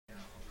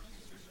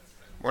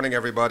Morning,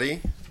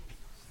 everybody.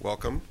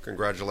 Welcome.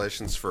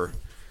 Congratulations for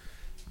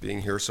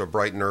being here so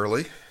bright and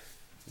early.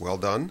 Well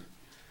done.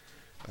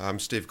 I'm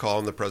Steve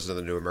Collin, the president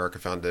of the New America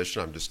Foundation.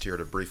 I'm just here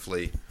to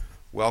briefly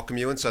welcome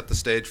you and set the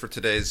stage for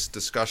today's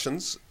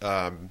discussions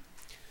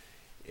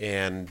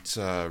and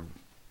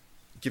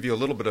give you a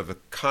little bit of a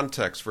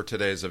context for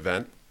today's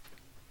event.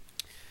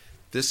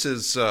 This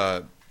is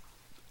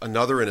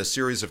another in a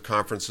series of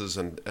conferences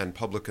and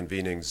public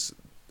convenings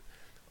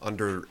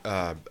under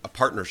a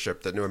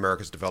partnership that New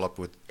America has developed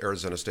with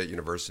Arizona State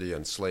University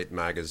and Slate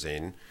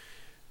magazine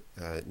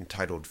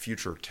entitled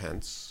Future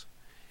Tense.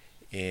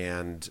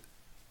 And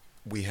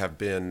we have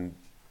been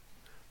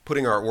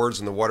putting our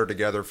oars in the water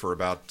together for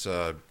about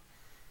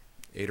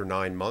 8 or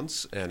 9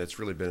 months, and it's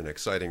really been an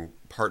exciting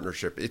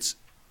partnership. Its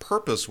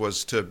purpose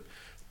was to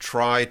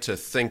try to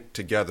think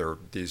together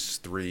these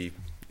three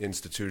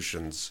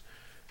institutions,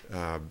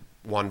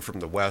 one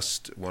from the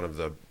West, one of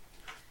the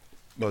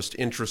most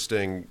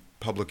interesting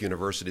public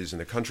universities in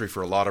the country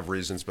for a lot of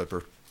reasons, but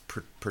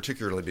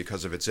particularly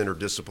because of its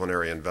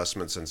interdisciplinary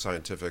investments in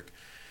scientific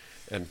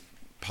and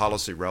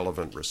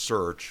policy-relevant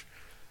research.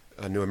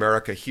 New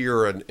America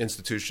here, an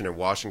institution in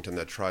Washington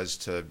that tries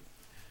to,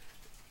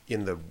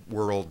 in the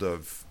world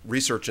of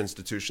research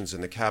institutions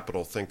in the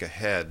capital, think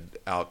ahead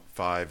out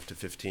 5 to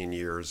 15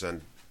 years, and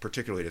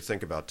particularly to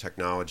think about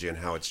technology and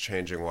how it's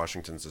changing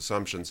Washington's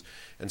assumptions.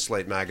 And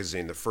Slate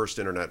magazine, the first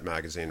internet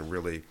magazine,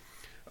 really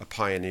a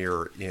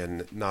pioneer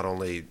in not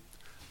only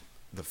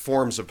the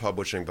forms of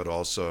publishing, but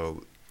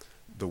also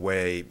the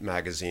way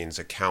magazines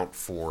account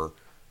for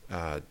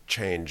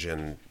change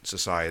in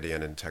society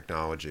and in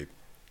technology.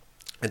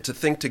 And to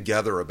think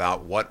together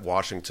about what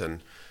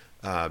Washington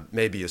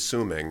may be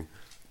assuming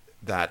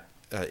that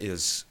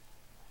is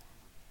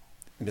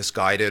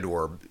misguided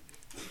or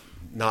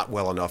not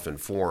well enough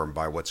informed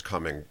by what's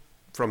coming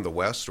from the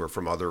West or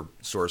from other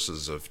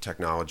sources of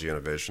technology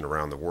innovation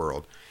around the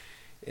world.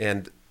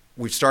 And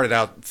we've started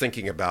out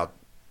thinking about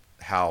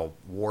how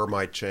war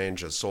might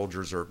change as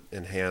soldiers are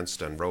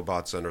enhanced and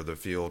robots enter the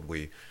field.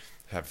 We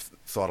have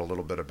thought a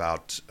little bit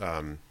about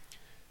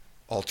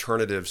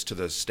alternatives to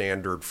the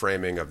standard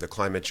framing of the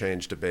climate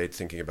change debate,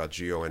 thinking about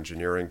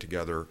geoengineering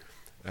together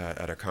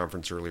at a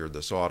conference earlier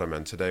this autumn.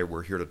 And today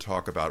we're here to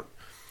talk about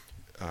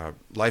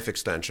life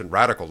extension,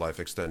 radical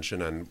life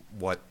extension, and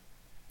what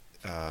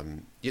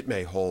it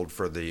may hold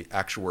for the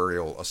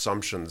actuarial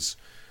assumptions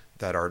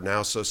that are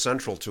now so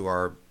central to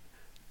our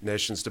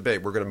nation's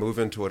debate. We're going to move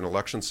into an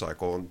election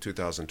cycle in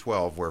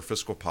 2012 where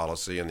fiscal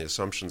policy and the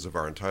assumptions of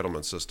our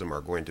entitlement system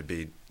are going to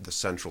be the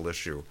central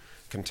issue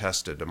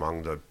contested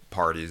among the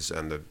parties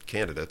and the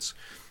candidates.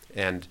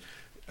 And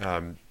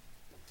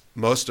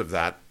most of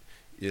that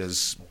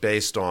is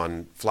based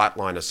on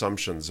flatline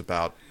assumptions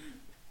about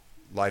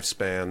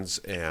lifespans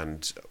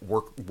and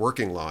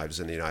working lives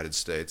in the United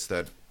States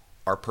that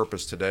our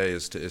purpose today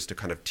is to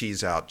kind of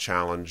tease out,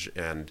 challenge,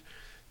 and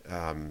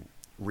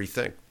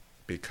rethink,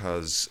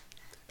 because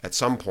at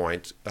some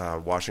point,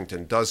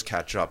 Washington does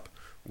catch up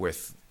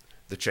with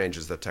the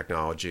changes that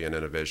technology and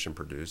innovation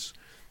produce.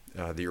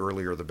 The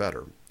earlier, the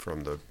better,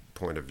 from the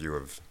point of view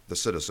of the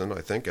citizen,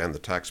 I think, and the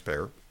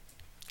taxpayer.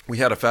 We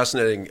had a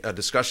fascinating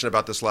discussion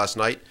about this last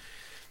night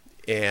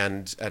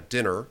and at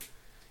dinner.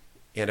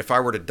 And if I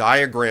were to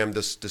diagram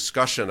this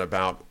discussion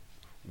about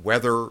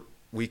whether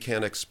we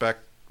can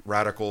expect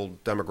radical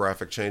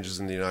demographic changes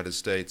in the United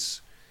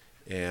States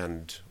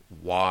and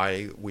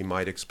why we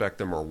might expect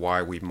them or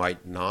why we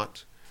might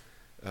not,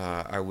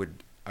 I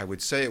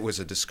would say it was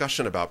a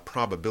discussion about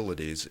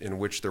probabilities in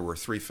which there were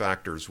three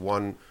factors.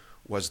 One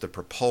was the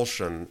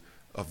propulsion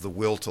of the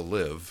will to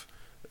live.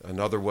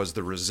 Another was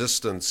the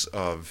resistance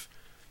of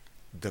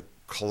the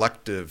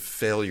collective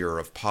failure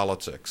of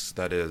politics,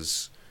 that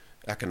is,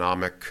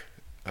 economic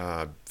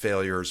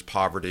failures,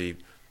 poverty,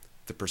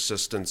 the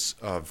persistence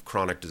of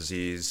chronic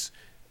disease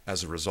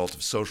as a result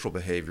of social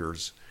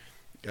behaviors,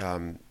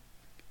 and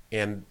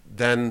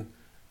then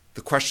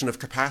the question of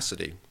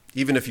capacity.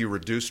 Even if you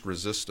reduced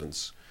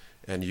resistance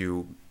and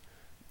you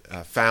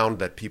found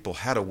that people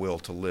had a will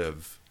to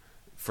live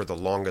for the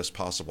longest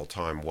possible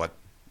time, what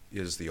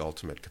is the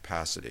ultimate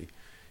capacity?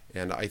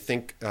 And I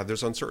think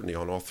there's uncertainty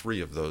on all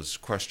three of those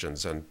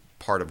questions. And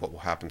part of what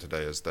will happen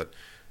today is that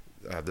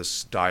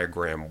this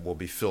diagram will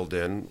be filled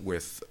in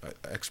with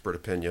expert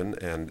opinion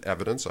and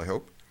evidence, I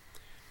hope.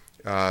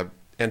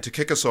 And to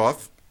kick us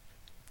off,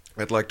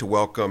 I'd like to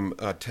welcome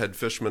Ted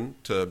Fishman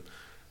to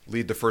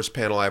lead the first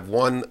panel. I have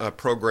one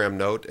program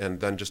note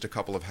and then just a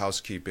couple of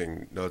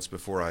housekeeping notes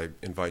before I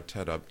invite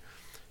Ted up.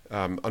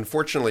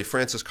 Unfortunately,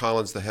 Francis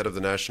Collins, the head of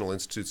the National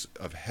Institutes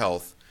of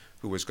Health,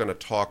 who was going to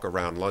talk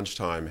around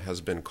lunchtime,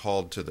 has been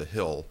called to the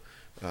Hill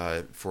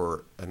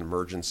for an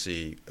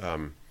emergency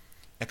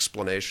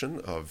explanation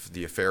of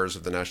the affairs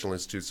of the National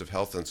Institutes of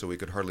Health, and so we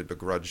could hardly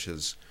begrudge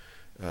his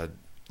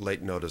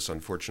late notice,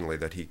 unfortunately,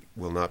 that he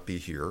will not be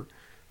here.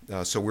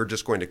 So we're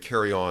just going to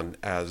carry on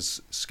as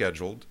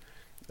scheduled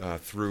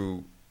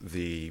through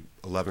the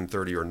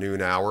 11:30 or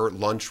noon hour.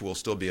 Lunch will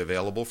still be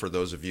available for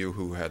those of you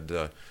who had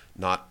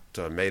not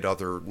made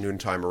other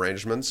noontime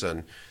arrangements,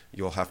 and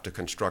you'll have to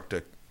construct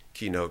a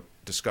keynote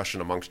discussion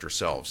amongst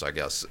yourselves, I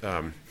guess,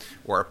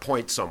 or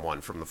appoint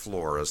someone from the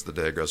floor as the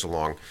day goes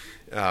along.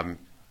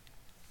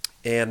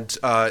 And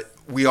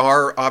we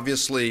are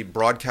obviously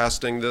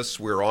broadcasting this.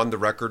 We're on the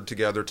record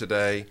together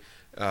today.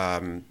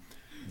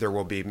 There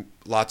will be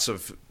lots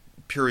of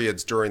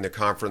periods during the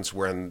conference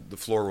when the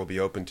floor will be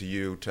open to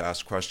you to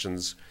ask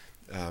questions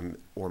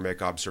or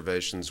make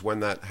observations. When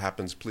that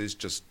happens, please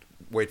just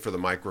wait for the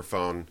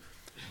microphone.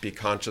 Be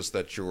conscious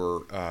that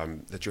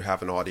that you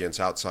have an audience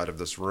outside of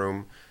this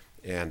room,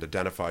 and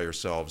identify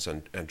yourselves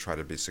and try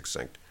to be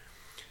succinct.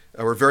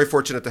 We're very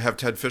fortunate to have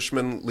Ted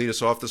Fishman lead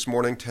us off this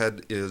morning.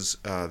 Ted is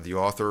the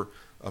author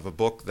of a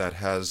book that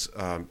has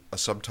a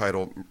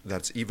subtitle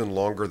that's even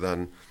longer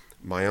than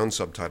my own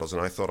subtitles,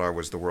 and I thought I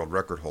was the world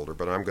record holder,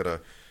 but I'm going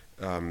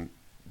to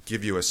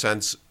give you a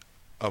sense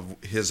of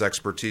his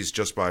expertise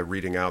just by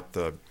reading out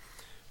the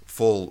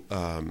full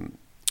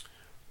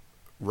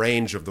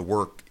range of the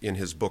work in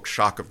his book,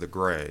 Shock of the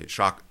Gray,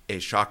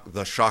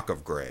 The Shock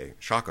of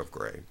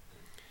Gray.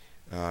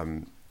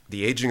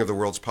 The aging of the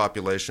world's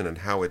population and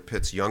how it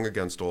pits young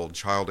against old,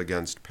 child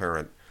against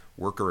parent,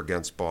 worker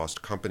against boss,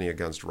 company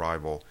against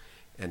rival,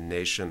 and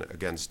nation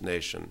against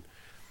nation.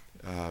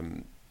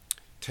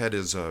 Ted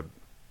is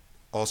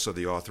also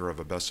the author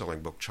of a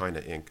best-selling book, China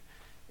Inc.,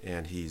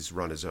 and he's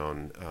run his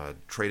own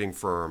trading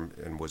firm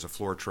and was a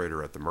floor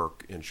trader at the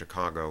Merck in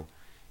Chicago.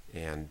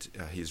 And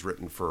he's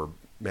written for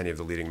many of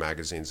the leading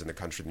magazines in the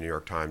country, the New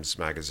York Times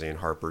Magazine,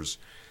 Harper's,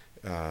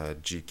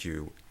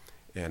 GQ,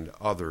 and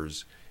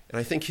others. And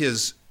I think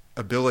his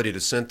ability to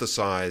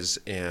synthesize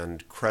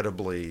and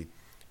credibly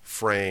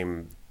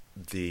frame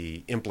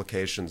the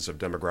implications of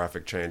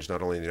demographic change,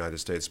 not only in the United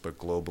States but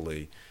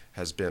globally,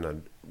 has been a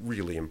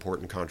really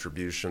important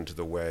contribution to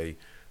the way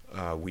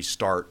we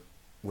start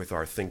with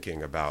our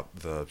thinking about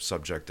the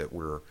subject that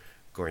we're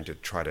going to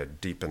try to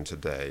deepen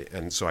today.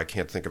 And so I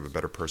can't think of a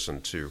better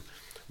person to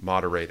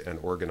moderate and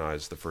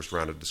organize the first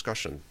round of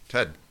discussion.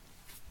 Ted.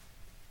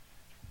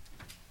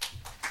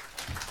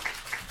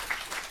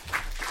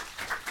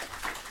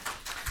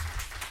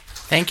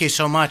 Thank you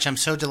so much. I'm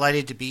so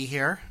delighted to be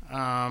here.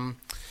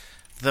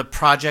 The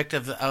project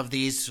of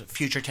these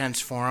Future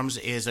Tense forums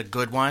is a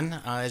good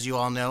one. As you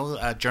all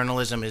know,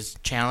 journalism is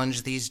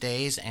challenged these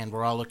days, and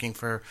we're all looking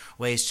for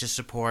ways to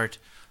support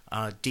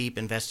deep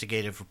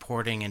investigative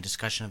reporting and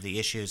discussion of the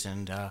issues.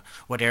 And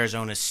what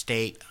Arizona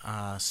State,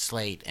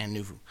 Slate, and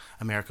New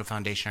America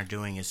Foundation are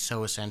doing is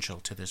so essential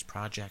to this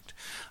project.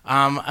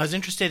 I was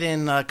interested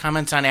in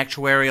comments on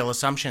actuarial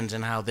assumptions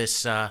and how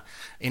this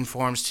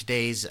informs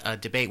today's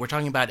debate. We're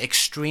talking about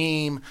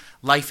extreme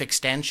life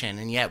extension,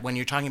 and yet when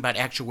you're talking about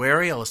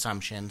actuarial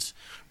assumptions,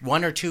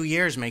 1 or 2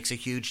 years makes a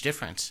huge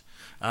difference.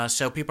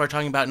 So people are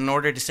talking about, in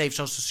order to save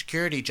Social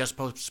Security, just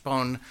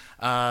postpone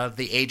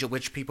the age at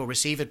which people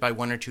receive it by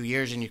 1 or 2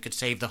 years, and you could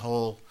save the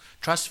whole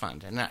trust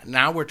fund. And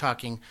now we're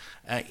talking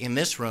in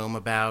this room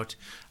about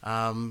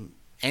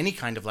any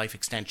kind of life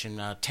extension,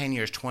 10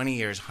 years, 20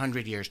 years,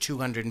 100 years,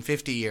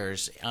 250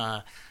 years,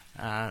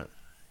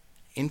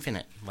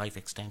 infinite life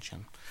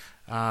extension.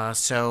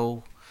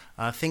 So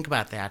think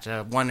about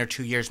that. 1 or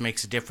 2 years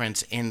makes a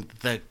difference in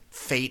the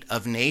fate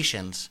of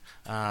nations.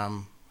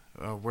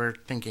 We're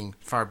thinking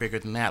far bigger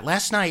than that.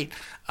 Last night,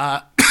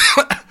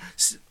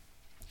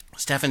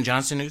 Stephen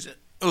Johnson,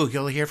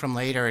 you'll hear from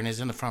later and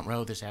is in the front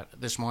row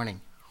this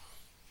morning,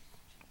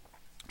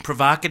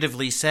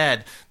 provocatively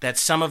said that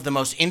some of the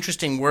most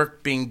interesting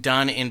work being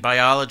done in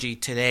biology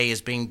today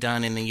is being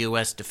done in the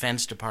U.S.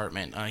 Defense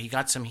Department. He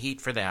got some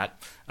heat for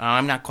that.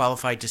 I'm not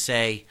qualified to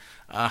say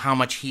how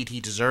much heat he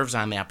deserves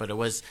on that, but it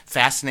was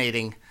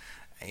fascinating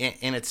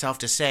in itself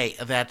to say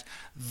that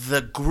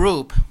the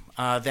group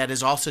that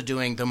is also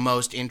doing the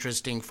most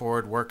interesting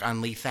forward work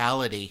on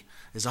lethality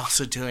is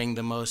also doing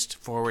the most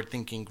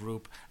forward-thinking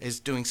group, is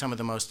doing some of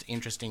the most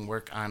interesting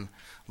work on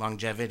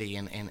longevity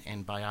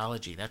and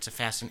biology. That's a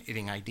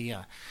fascinating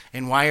idea.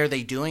 And why are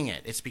they doing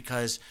it? It's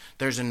because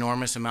there's an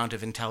enormous amount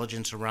of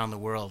intelligence around the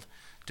world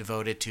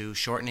devoted to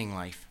shortening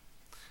life.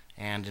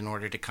 And in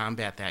order to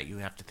combat that, you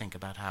have to think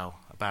about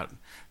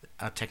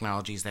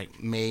technologies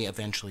that may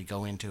eventually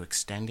go into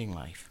extending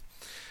life.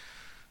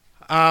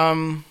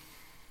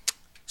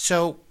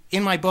 So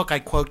in my book, I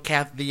quote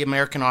the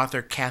American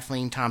author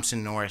Kathleen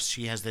Thompson Norris.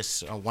 She has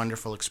this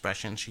wonderful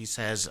expression. She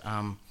says,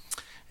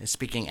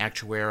 speaking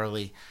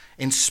actuarially,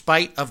 in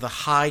spite of the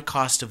high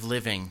cost of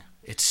living,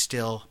 it's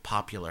still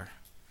popular.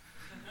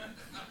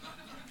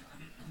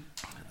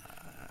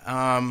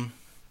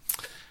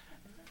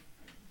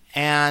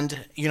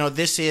 And,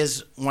 this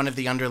is one of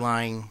the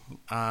underlying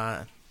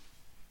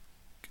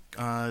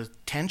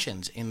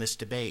tensions in this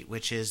debate,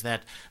 which is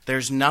that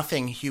there's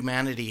nothing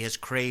humanity has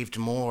craved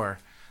more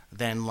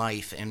than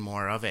life and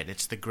more of it.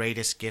 It's the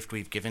greatest gift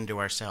we've given to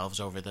ourselves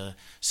over the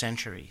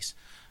centuries.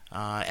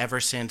 Ever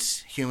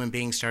since human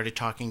beings started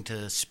talking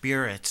to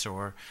spirits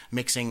or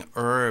mixing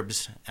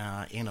herbs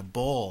in a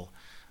bowl,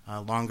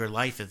 longer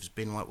life has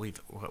been what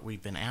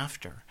we've been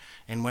after.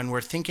 And when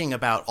we're thinking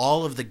about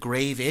all of the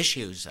grave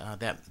issues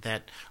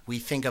that we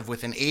think of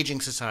with an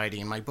aging society,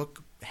 and my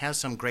book has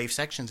some grave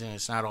sections in it,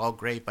 it's not all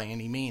grave by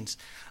any means,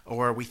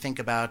 or we think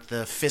about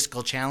the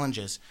fiscal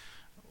challenges,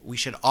 we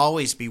should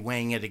always be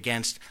weighing it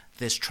against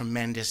this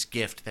tremendous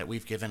gift that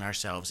we've given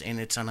ourselves, and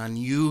it's an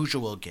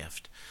unusual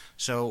gift.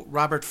 So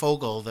Robert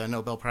Fogel, the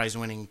Nobel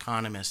Prize-winning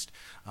economist,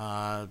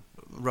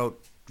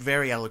 wrote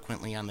very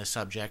eloquently on this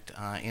subject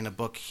in a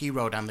book he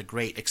wrote on the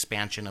great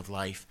expansion of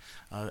life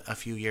a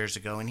few years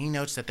ago. And he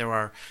notes that there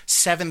are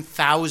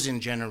 7,000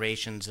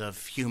 generations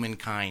of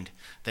humankind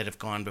that have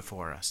gone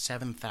before us,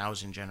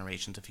 7,000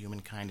 generations of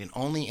humankind. And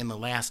only in the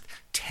last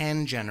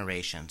 10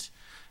 generations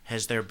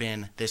has there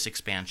been this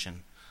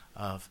expansion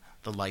of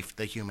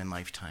the human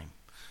lifetime.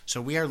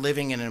 So we are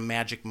living in a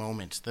magic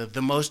moment.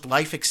 The most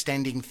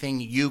life-extending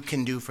thing you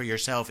can do for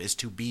yourself is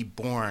to be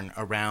born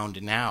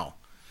around now.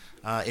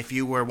 If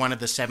you were one of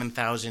the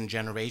 7,000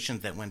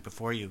 generations that went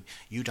before you,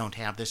 you don't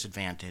have this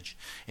advantage.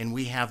 And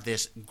we have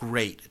this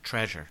great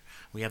treasure.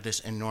 We have this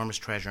enormous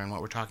treasure. And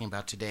what we're talking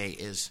about today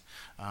is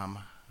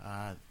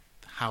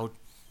how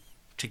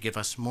to give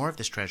us more of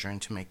this treasure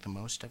and to make the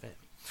most of it.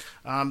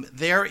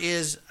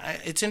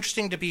 It's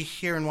interesting to be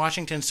here in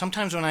Washington.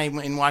 Sometimes when I'm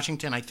in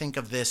Washington, I think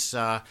of this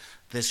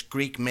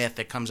Greek myth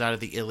that comes out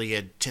of the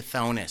Iliad,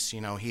 Tithonus.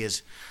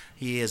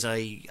 He is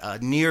a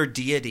near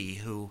deity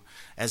who,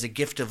 as a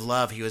gift of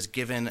love, he was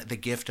given the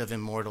gift of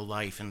immortal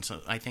life. And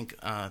so I think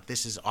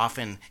this is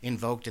often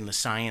invoked in the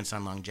science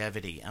on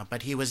longevity.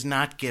 But he was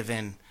not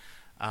given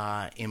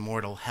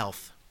immortal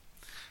health.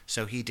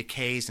 So he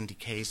decays and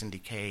decays and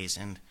decays.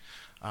 And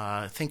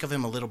think of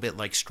him a little bit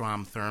like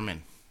Strom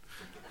Thurmond.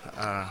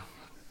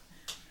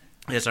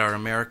 Is our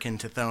American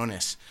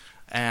Tithonus.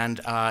 And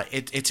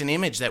it's an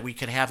image that we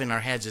could have in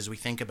our heads as we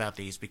think about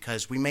these,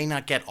 because we may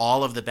not get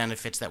all of the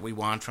benefits that we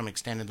want from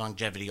extended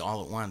longevity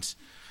all at once.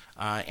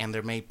 And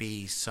there may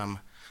be some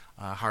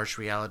harsh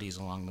realities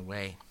along the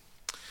way.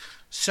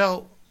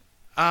 So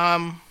let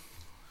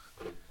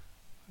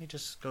me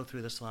just go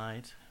through the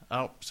slides.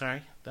 Oh,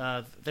 sorry.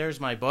 There's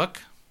my book.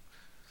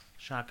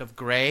 Shock of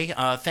Gray.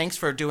 Thanks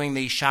for doing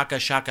the Shaka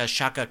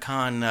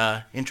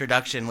Khan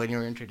introduction when you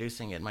were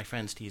introducing it. My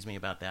friends tease me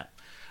about that.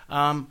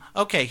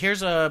 Okay,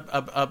 here's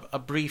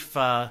a brief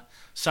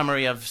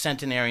summary of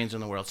centenarians in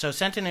the world. So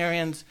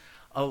centenarians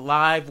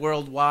alive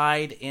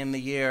worldwide in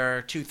the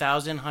year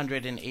 2000,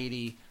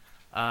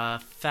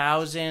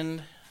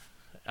 180,000.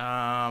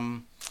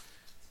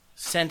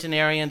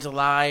 Centenarians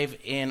alive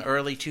in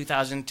early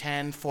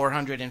 2010,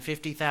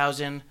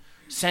 450,000.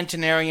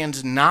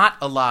 Centenarians not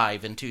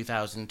alive in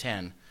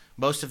 2010,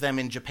 most of them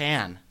in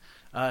Japan,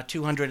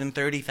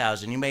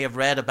 230,000. You may have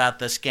read about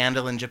the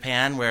scandal in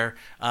Japan where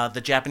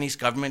the Japanese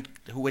government,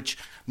 which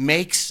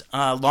makes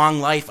long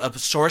life a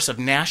source of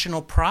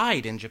national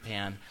pride in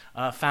Japan,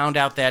 found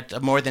out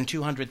that more than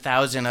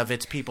 200,000 of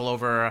its people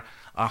over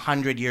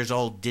 100 years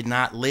old did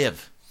not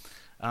live.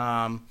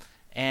 The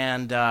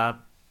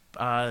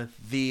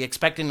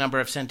expected number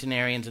of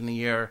centenarians in the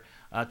year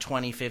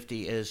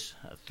 2050 is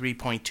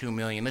 3.2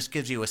 million. This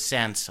gives you a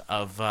sense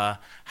of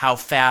how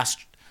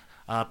fast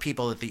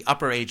people at the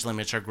upper age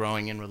limits are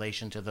growing in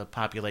relation to the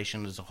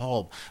population as a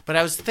whole. But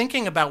I was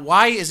thinking about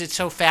why is it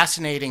so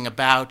fascinating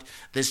about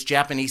this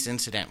Japanese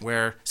incident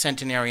where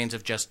centenarians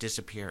have just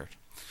disappeared?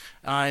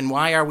 And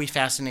why are we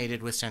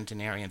fascinated with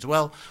centenarians?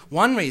 Well,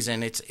 one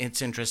reason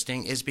it's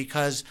interesting is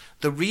because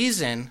the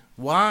reason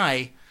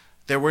why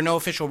there were no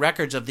official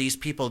records of these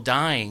people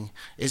dying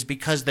is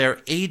because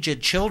they're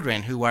aged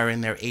children who are in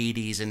their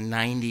 80s and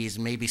 90s,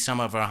 maybe some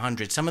over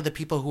 100. Some of the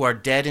people who are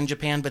dead in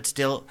Japan but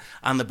still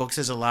on the books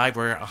as alive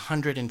were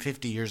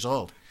 150 years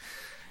old.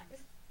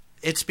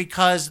 It's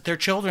because their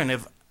children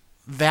have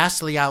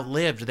vastly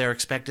outlived their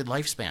expected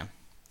lifespan,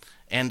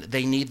 and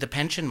they need the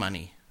pension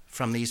money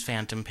from these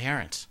phantom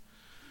parents.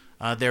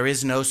 There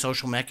is no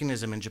social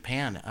mechanism in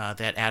Japan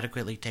that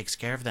adequately takes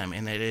care of them,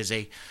 and it is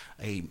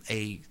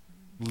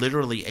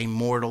literally a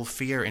mortal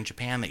fear in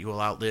Japan that you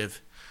will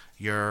outlive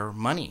your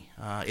money.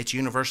 It's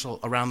universal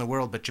around the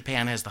world, but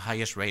Japan has the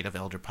highest rate of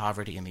elder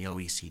poverty in the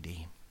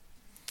OECD.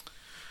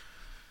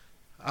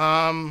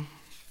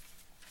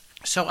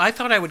 So I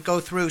thought I would go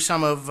through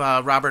some of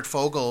Robert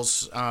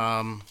Fogel's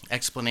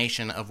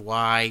explanation of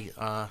why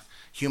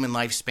human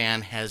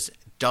lifespan has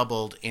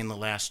doubled in the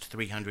last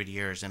 300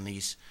 years in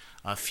these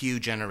few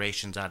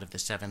generations out of the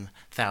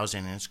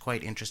 7,000, and it's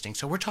quite interesting.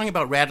 So we're talking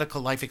about radical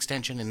life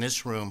extension in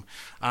this room.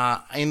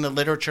 In the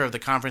literature of the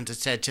conference, it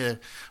said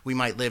we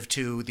might live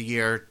to the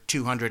year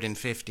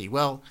 250.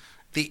 Well,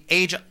 the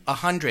age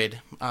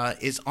 100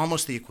 is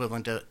almost the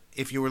equivalent of,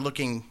 if you were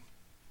looking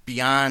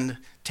beyond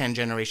 10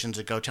 generations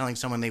ago, telling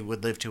someone they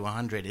would live to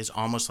 100 is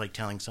almost like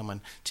telling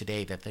someone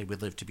today that they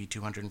would live to be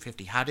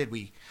 250. How did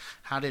we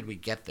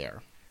get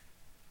there?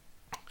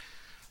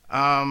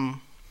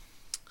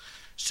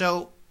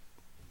 So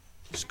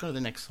let's go to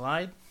the next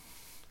slide.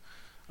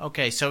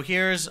 Okay, so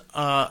here's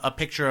a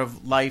picture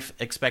of life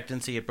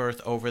expectancy at birth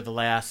over the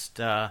last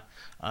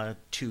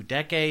 2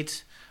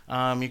 decades.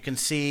 You can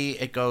see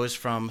it goes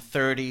from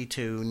 30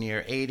 to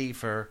near 80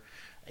 for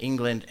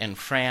England and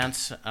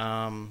France.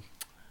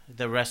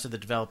 The rest of the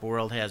developed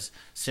world has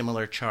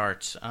similar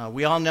charts.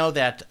 We all know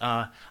that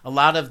a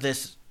lot of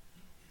this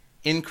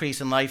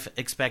increase in life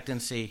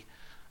expectancy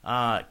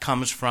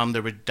comes from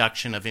the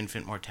reduction of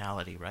infant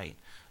mortality, right?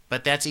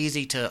 But that's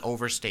easy to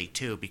overstate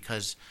too,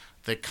 because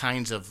the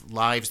kinds of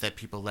lives that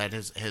people led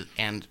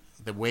and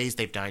the ways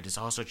they've died has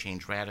also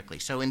changed radically.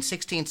 So in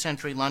 16th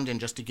century London,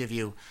 just to give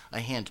you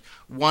a hint,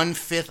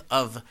 1/5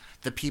 of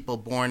the people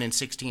born in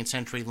 16th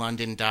century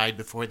London died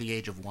before the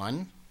age of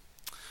 1.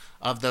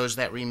 Of those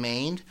that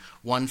remained,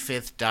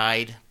 1/5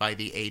 died by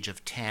the age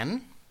of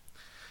 10.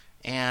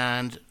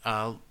 And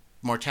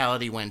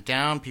mortality went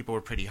down. People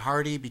were pretty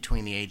hardy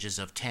between the ages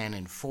of 10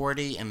 and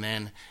 40, and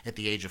then at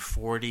the age of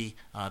 40,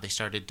 they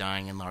started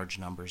dying in large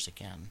numbers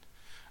again.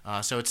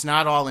 So it's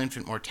not all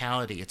infant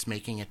mortality. It's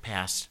making it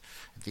past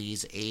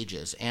these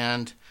ages.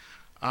 And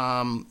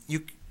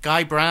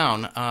Guy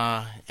Brown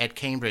at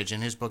Cambridge,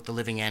 in his book The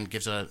Living End,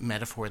 gives a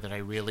metaphor that I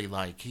really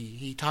like.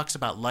 He talks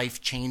about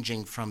life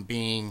changing from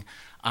being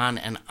on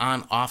an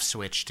on-off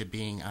switch to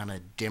being on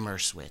a dimmer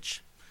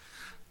switch.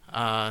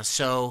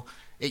 So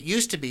it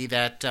used to be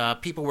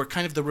that people were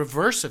kind of the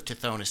reverse of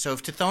Tithonus. So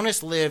if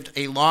Tithonus lived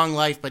a long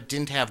life but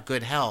didn't have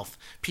good health,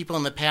 people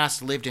in the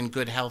past lived in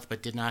good health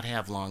but did not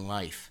have long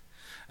life.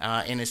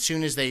 And as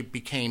soon as they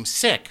became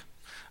sick,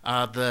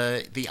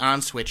 the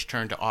on switch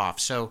turned to off.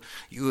 So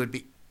you would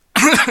be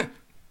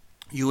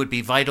you would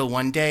be vital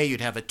one day,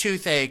 you'd have a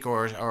toothache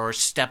or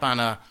step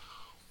on a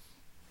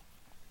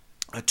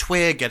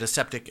twig, get a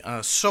septic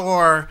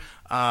sore,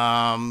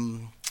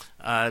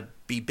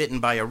 be bitten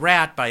by a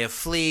rat, by a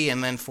flea,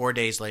 and then 4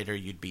 days later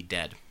you'd be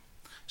dead.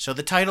 So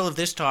the title of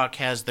this talk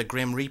has the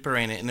Grim Reaper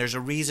in it, and there's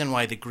a reason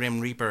why the Grim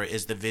Reaper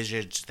is the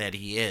visage that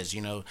he is. You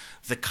know,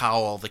 the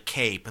cowl, the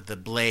cape, the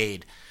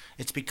blade.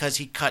 It's because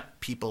he cut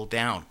people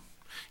down.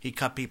 He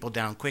cut people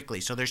down quickly.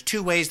 So there's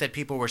 2 ways that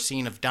people were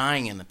seen of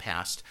dying in the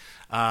past.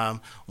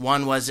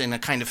 One was in a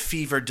kind of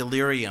fever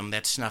delirium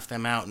that snuffed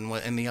them out,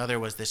 and the other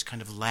was this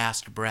kind of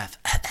last breath,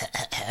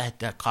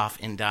 cough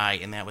and die,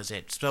 and that was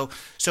it. So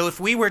if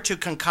we were to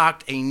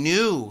concoct a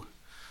new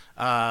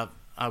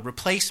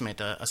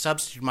replacement, a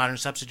substitute, modern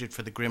substitute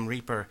for the Grim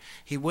Reaper,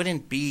 he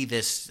wouldn't be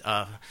this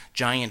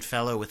giant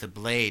fellow with a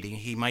blade.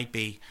 He might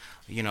be,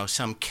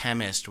 some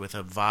chemist with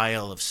a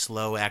vial of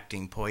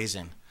slow-acting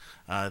poison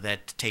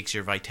that takes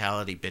your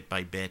vitality bit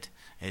by bit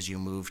as you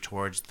move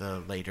towards the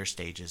later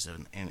stages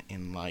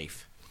in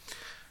life.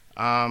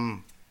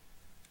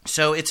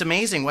 So it's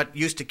amazing what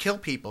used to kill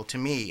people to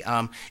me.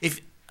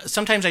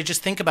 Sometimes I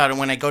just think about it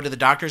when I go to the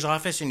doctor's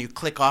office and you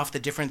click off the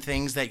different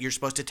things that you're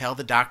supposed to tell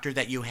the doctor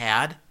that you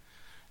had.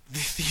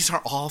 These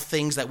are all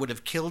things that would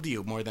have killed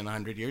you more than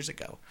 100 years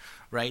ago,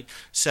 right?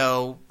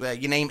 So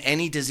you name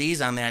any disease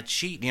on that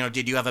sheet.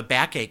 Did you have a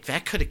backache?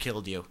 That could have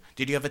killed you.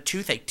 Did you have a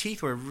toothache?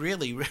 Teeth were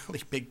really,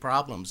 really big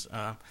problems.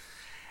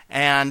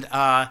 And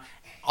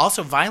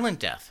also violent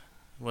death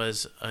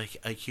was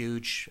a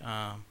huge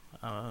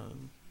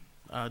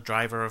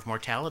driver of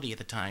mortality at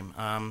the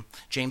time.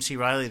 James C.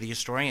 Riley, the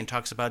historian,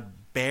 talks about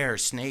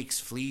bears, snakes,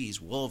 fleas,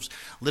 wolves.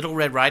 Little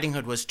Red Riding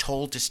Hood was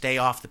told to stay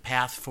off the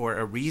path for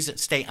a reason,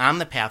 stay on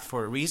the path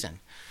for a reason.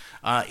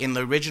 In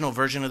the original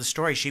version of the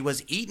story, she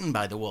was eaten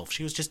by the wolf.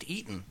 She was just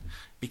eaten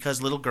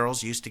because little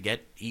girls used to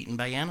get eaten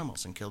by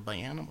animals and killed by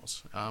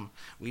animals.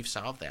 We've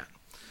solved that.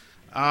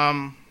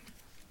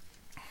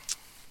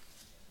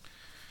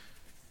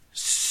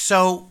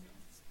 So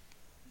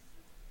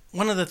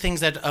one of the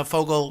things that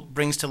Fogel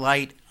brings to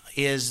light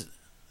is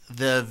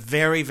the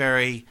very,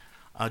 very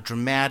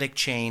dramatic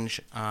change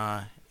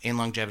in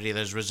longevity that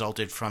has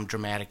resulted from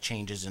dramatic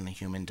changes in the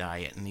human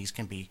diet, and these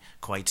can be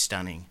quite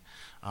stunning.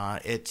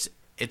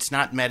 It's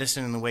not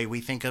medicine in the way we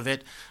think of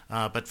it,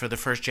 but for the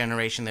first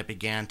generation that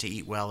began to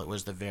eat well, it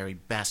was the very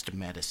best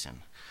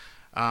medicine.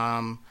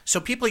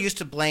 So people used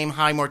to blame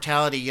high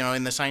mortality,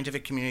 in the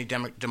scientific community,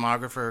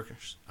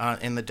 demographers,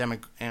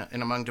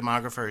 among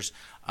demographers,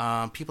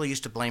 people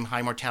used to blame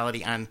high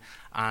mortality on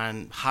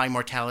high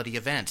mortality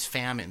events,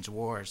 famines,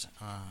 wars,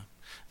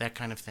 that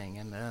kind of thing.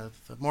 And the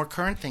more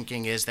current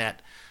thinking is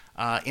that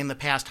in the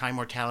past, high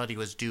mortality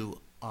was due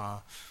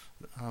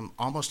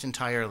almost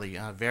entirely,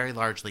 very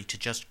largely, to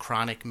just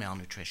chronic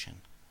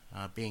malnutrition,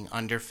 being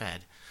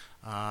underfed.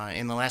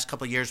 In the last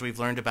couple of years, we've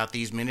learned about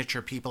these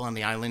miniature people on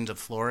the island of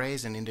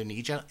Flores in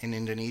Indonesia.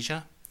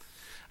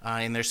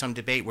 And there's some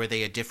debate, were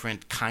they a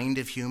different kind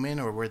of human,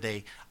 or were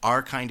they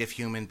our kind of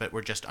human but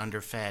were just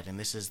underfed? And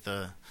this is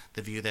the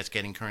view that's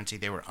getting currency.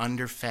 They were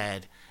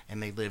underfed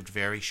and they lived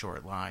very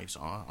short lives,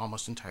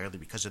 almost entirely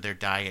because of their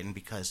diet and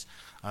because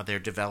their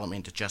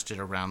development adjusted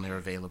around their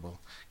available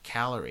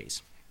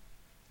calories.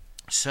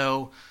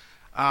 So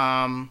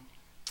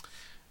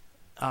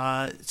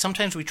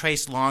sometimes we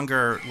trace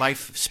longer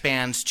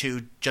lifespans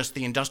to just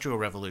the Industrial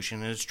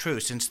Revolution, and it's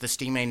true. Since the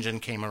steam engine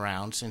came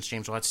around, since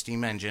James Watt's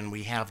steam engine,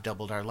 we have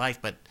doubled our life.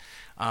 But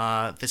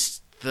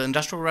the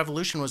Industrial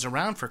Revolution was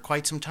around for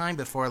quite some time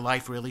before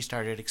life really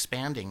started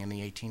expanding in the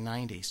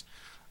 1890s.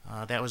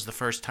 That was the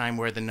first time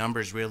where the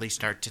numbers really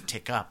start to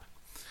tick up.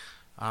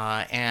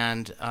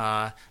 And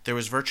there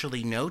was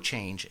virtually no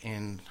change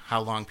in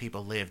how long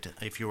people lived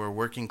if you were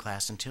working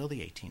class until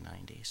the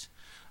 1890s.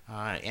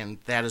 And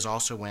that is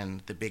also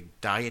when the big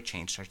diet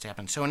change starts to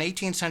happen. So in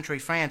 18th century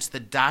France, the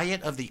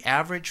diet of the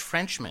average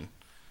Frenchman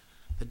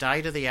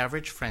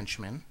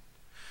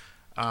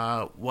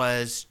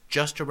was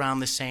just around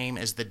the same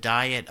as the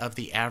diet of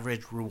the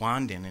average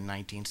Rwandan in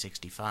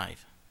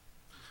 1965.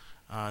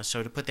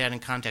 So to put that in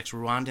context,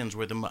 Rwandans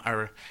in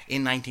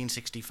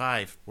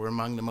 1965 were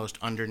among the most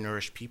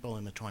undernourished people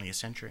in the 20th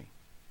century.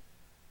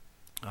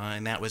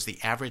 And that was the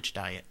average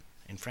diet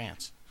in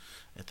France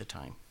at the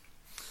time.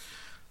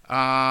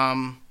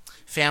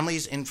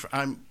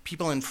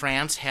 People in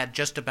France had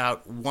just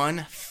about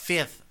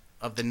 1/5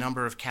 of the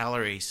number of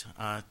calories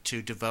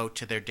to devote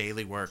to their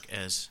daily work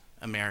as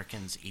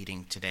Americans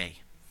eating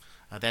today.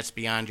 That's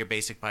beyond your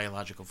basic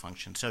biological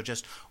function. So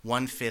just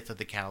 1/5 of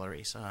the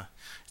calories.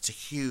 It's a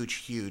huge,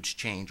 huge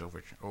change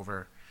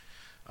over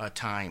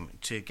time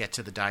to get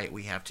to the diet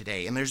we have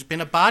today. And there's been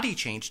a body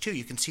change too.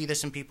 You can see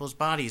this in people's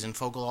bodies. And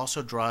Fogel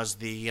also draws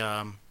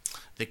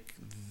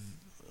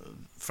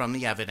from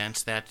the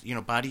evidence that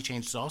body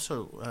change is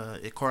also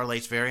it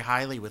correlates very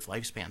highly with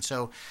lifespan.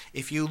 So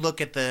if you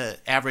look at the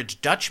average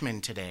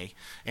Dutchman today,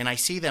 and I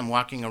see them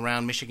walking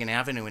around Michigan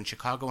Avenue in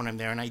Chicago when I'm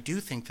there, and I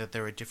do think that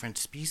they're a different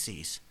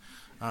species.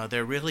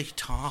 They're really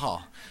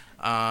tall,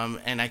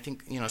 and I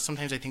think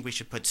sometimes I think we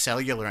should put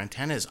cellular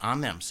antennas on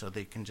them so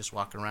they can just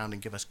walk around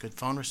and give us good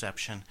phone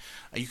reception.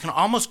 You can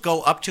almost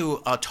go up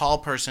to a tall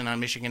person on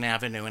Michigan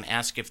Avenue and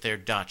ask if they're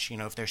Dutch,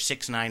 if they're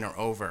 6'9" or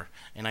over.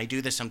 And I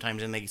do this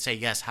sometimes, and they say,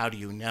 "Yes, how do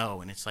you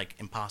know?" And it's like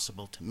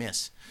impossible to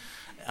miss.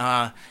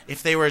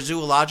 If they were a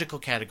zoological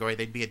category,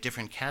 they'd be a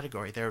different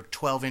category. They're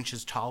 12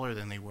 inches taller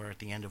than they were at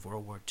the end of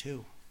World War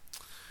II.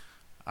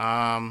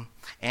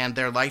 And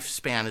their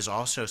lifespan is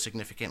also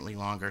significantly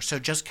longer. So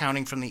just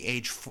counting from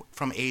age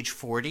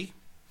 40,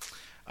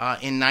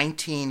 in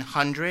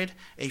 1900,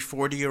 a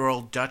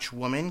 40-year-old Dutch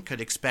woman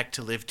could expect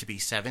to live to be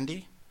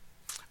 70.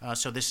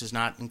 So this is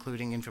not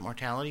including infant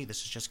mortality.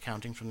 This is just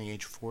counting from the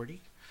age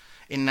 40.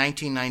 In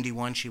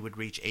 1991, she would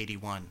reach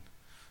 81.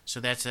 So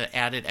that's an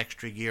added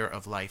extra year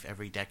of life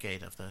every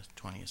decade of the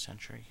 20th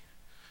century.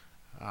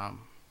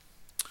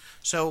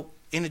 So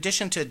in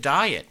addition to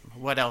diet,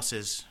 what else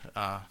is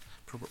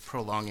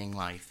prolonging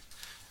life?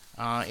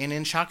 And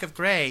in Shock of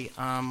Gray,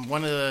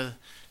 one of the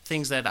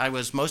things that I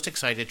was most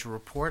excited to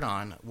report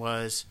on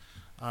was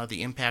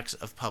the impacts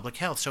of public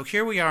health. So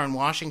here we are in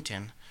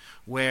Washington,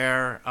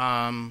 where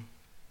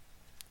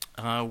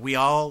we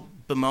all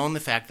bemoan the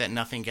fact that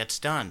nothing gets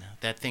done,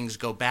 that things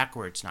go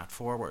backwards, not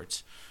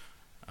forwards.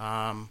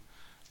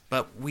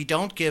 But we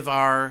don't give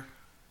our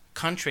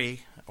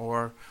country,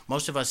 or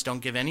most of us don't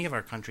give any of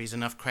our countries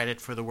enough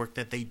credit for the work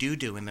that they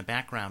do in the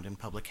background in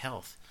public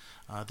health.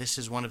 This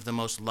is one of the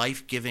most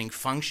life-giving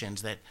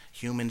functions that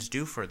humans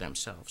do for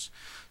themselves.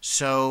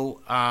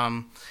 So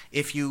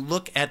if you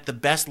look at the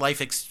best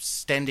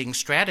life-extending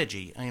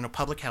strategy,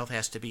 public health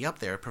has to be up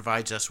there. It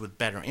provides us with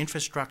better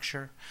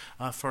infrastructure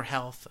for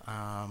health.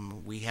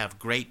 We have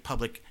great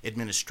public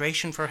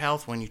administration for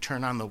health. When you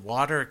turn on the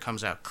water, it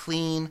comes out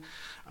clean.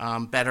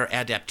 Better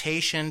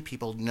adaptation.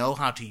 People know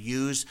how to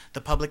use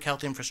the public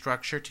health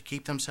infrastructure to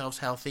keep themselves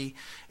healthy,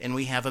 and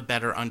we have a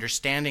better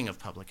understanding of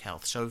public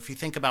health. So if you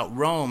think about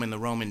Rome and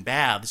the Roman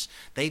baths,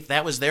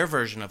 that was their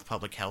version of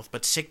public health,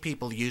 but sick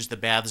people used the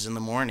baths in the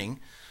morning.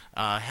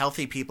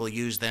 Healthy people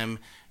used them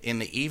in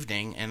the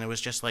evening, and it was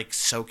just like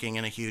soaking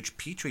in a huge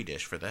petri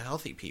dish for the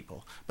healthy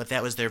people. But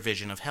that was their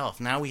vision of health.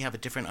 Now we have a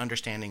different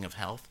understanding of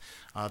health.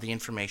 The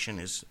information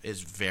is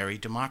very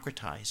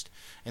democratized.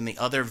 And the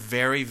other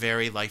very,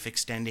 very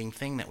life-extending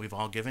thing that we've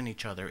all given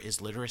each other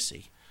is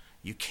literacy.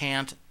 You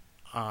can't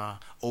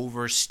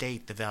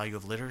overstate the value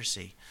of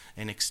literacy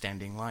in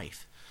extending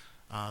life.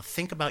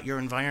 Think about your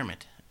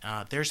environment.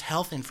 There's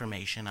health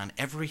information on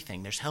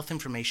everything. There's health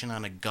information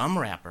on a gum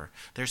wrapper.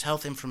 There's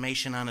health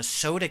information on a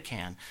soda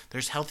can.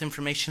 There's health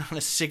information on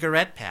a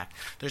cigarette pack.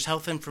 There's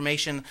health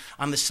information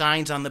on the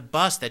signs on the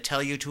bus that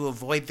tell you to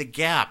avoid the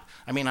gap.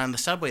 On the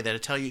subway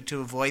that tell you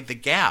to avoid the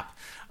gap.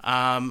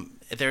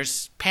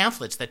 There's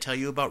pamphlets that tell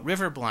you about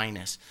river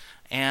blindness.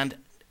 And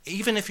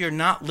even if you're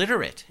not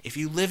literate, if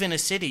you live in a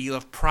city, you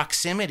have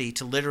proximity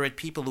to literate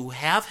people who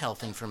have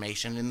health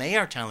information, and they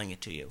are telling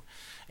it to you.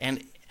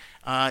 And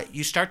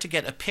you start to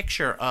get a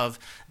picture of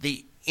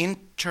the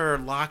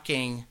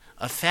interlocking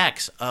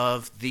effects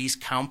of these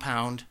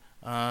compound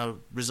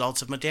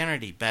results of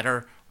modernity.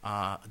 Better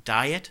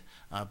diet,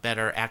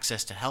 better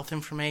access to health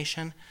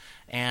information,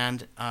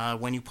 and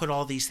when you put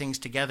all these things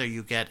together,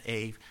 you get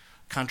a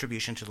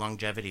contribution to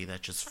longevity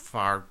that's just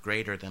far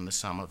greater than the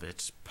sum of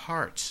its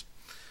parts.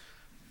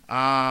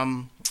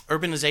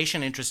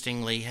 Urbanization,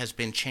 interestingly, has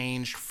been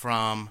changed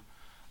from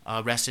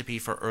a recipe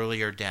for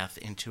earlier death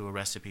into a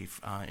recipe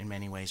in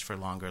many ways for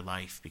longer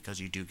life, because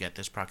you do get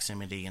this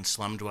proximity. And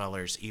slum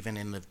dwellers, even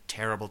in the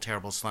terrible,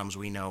 terrible slums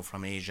we know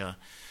from Asia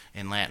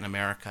and Latin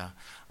America,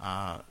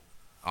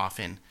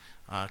 often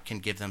can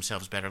give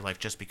themselves better life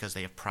just because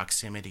they have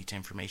proximity to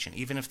information.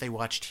 Even if they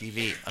watch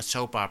TV, a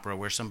soap opera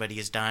where somebody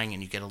is dying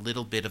and you get a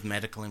little bit of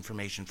medical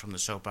information from the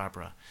soap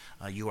opera,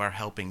 you are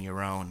helping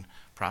your own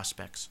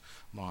prospects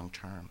long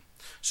term.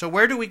 So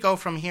where do we go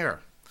from here?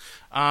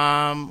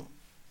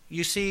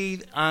 You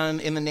see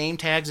in the name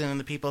tags and in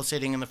the people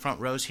sitting in the front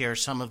rows here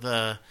some of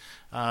the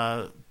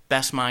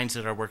best minds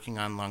that are working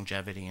on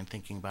longevity and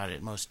thinking about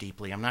it most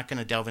deeply. I'm not going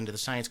to delve into the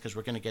science because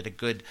we're going to get a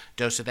good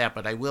dose of that,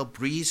 but I will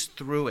breeze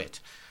through it.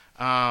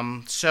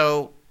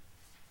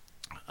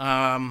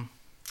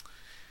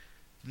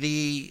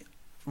 The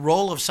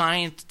role of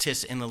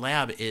scientists in the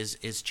lab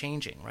is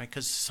changing, right?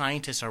 Because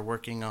scientists are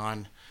working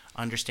on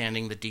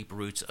understanding the deep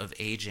roots of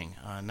aging,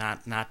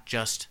 not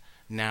just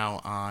now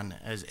on,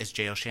 as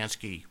Jay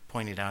Olshansky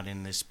pointed out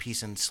in this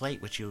piece in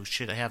Slate, which you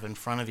should have in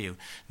front of you,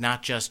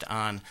 not just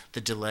on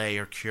the delay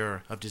or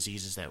cure of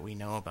diseases that we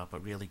know about,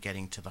 but really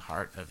getting to the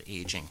heart of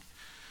aging.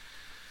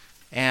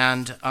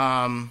 And,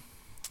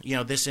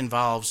 this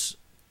involves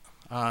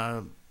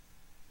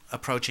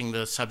approaching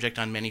the subject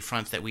on many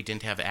fronts that we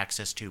didn't have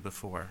access to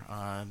before.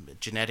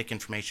 Genetic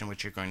information,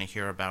 which you're going to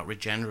hear about,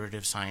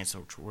 regenerative science,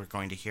 which we're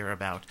going to hear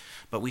about.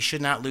 But we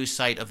should not lose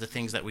sight of the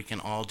things that we can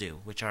all do,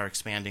 which are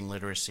expanding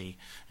literacy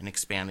and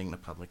expanding the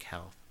public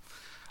health.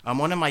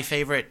 One of my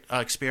favorite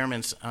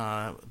experiments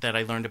that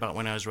I learned about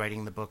when I was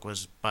writing the book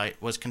was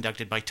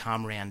conducted by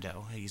Tom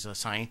Rando. He's a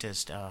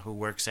scientist who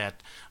works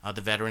at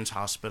the Veterans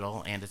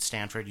Hospital and at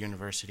Stanford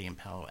University in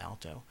Palo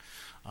Alto.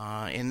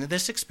 In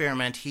this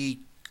experiment,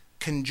 he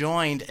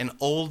conjoined an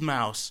old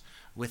mouse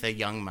with a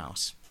young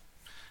mouse.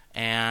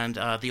 And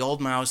the old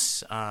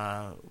mouse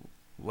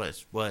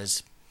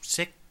was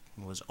sick,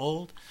 was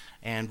old,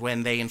 and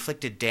when they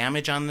inflicted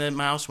damage on the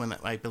mouse,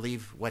 I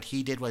believe what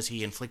he did was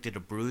he inflicted a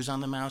bruise on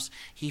the mouse,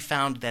 he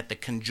found that the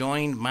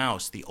conjoined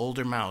mouse, the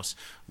older mouse,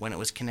 when it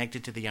was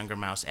connected to the younger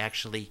mouse,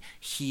 actually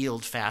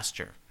healed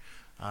faster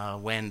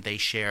when they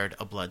shared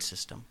a blood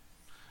system.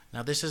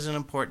 Now, this is an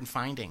important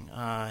finding.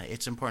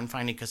 It's an important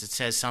finding because it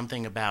says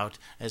something about,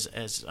 as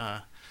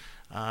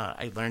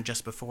I learned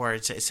just before,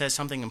 it says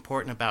something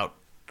important about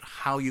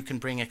how you can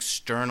bring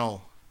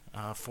external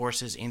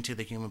forces into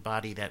the human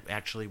body that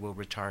actually will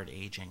retard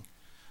aging.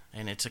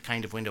 And it's a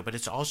kind of window, but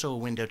it's also a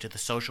window to the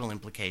social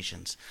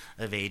implications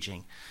of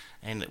aging.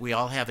 And we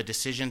all have a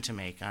decision to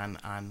make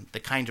on the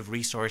kind of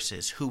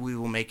resources, who we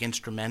will make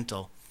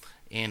instrumental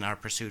in our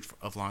pursuit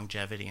of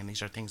longevity. And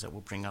these are things that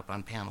we'll bring up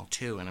on panel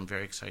 2, and I'm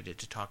very excited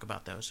to talk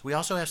about those. We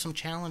also have some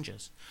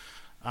challenges.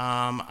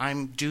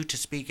 I'm due to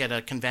speak at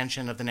a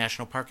convention of the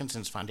National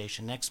Parkinson's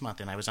Foundation next month,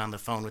 and I was on the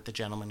phone with the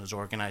gentleman who's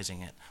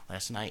organizing it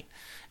last night.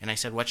 And I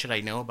said, what should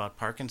I know about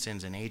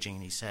Parkinson's and aging?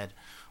 And he said,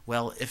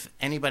 well, if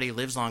anybody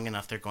lives long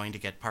enough, they're going to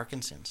get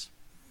Parkinson's.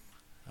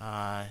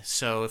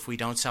 So if we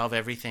don't solve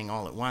everything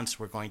all at once,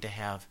 we're going to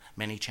have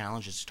many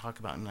challenges to talk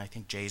about, and I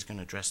think Jay's going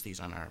to address these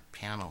on our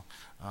panel.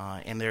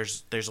 And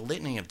there's a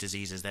litany of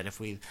diseases that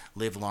if we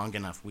live long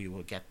enough, we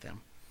will get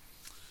them.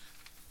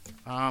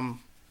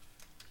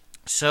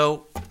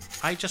 So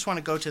I just want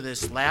to go to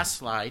this last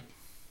slide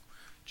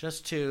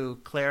just to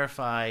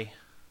clarify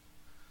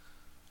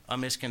a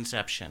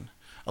misconception.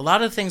 A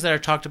lot of the things that are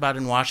talked about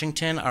in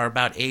Washington are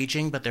about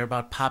aging, but they're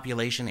about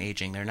population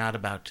aging. They're not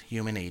about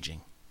human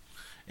aging.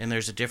 And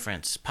there's a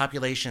difference.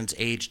 Populations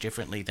age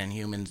differently than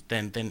humans,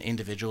 than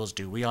individuals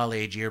do. We all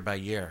age year by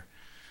year.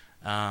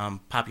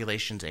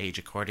 Populations age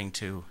according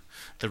to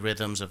the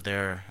rhythms of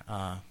their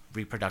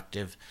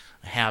reproductive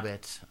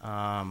habits,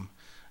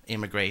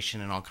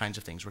 immigration, and all kinds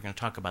of things. We're going to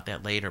talk about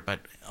that later.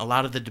 But a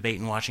lot of the debate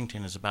in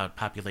Washington is about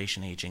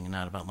population aging and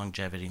not about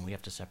longevity, and we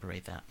have to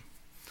separate that.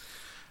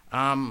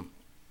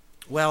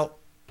 Well,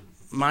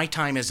 my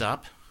time is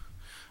up,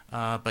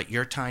 but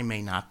your time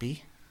may not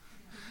be.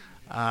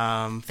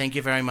 Thank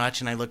you very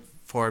much, and I look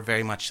forward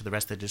very much to the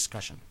rest of the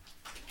discussion.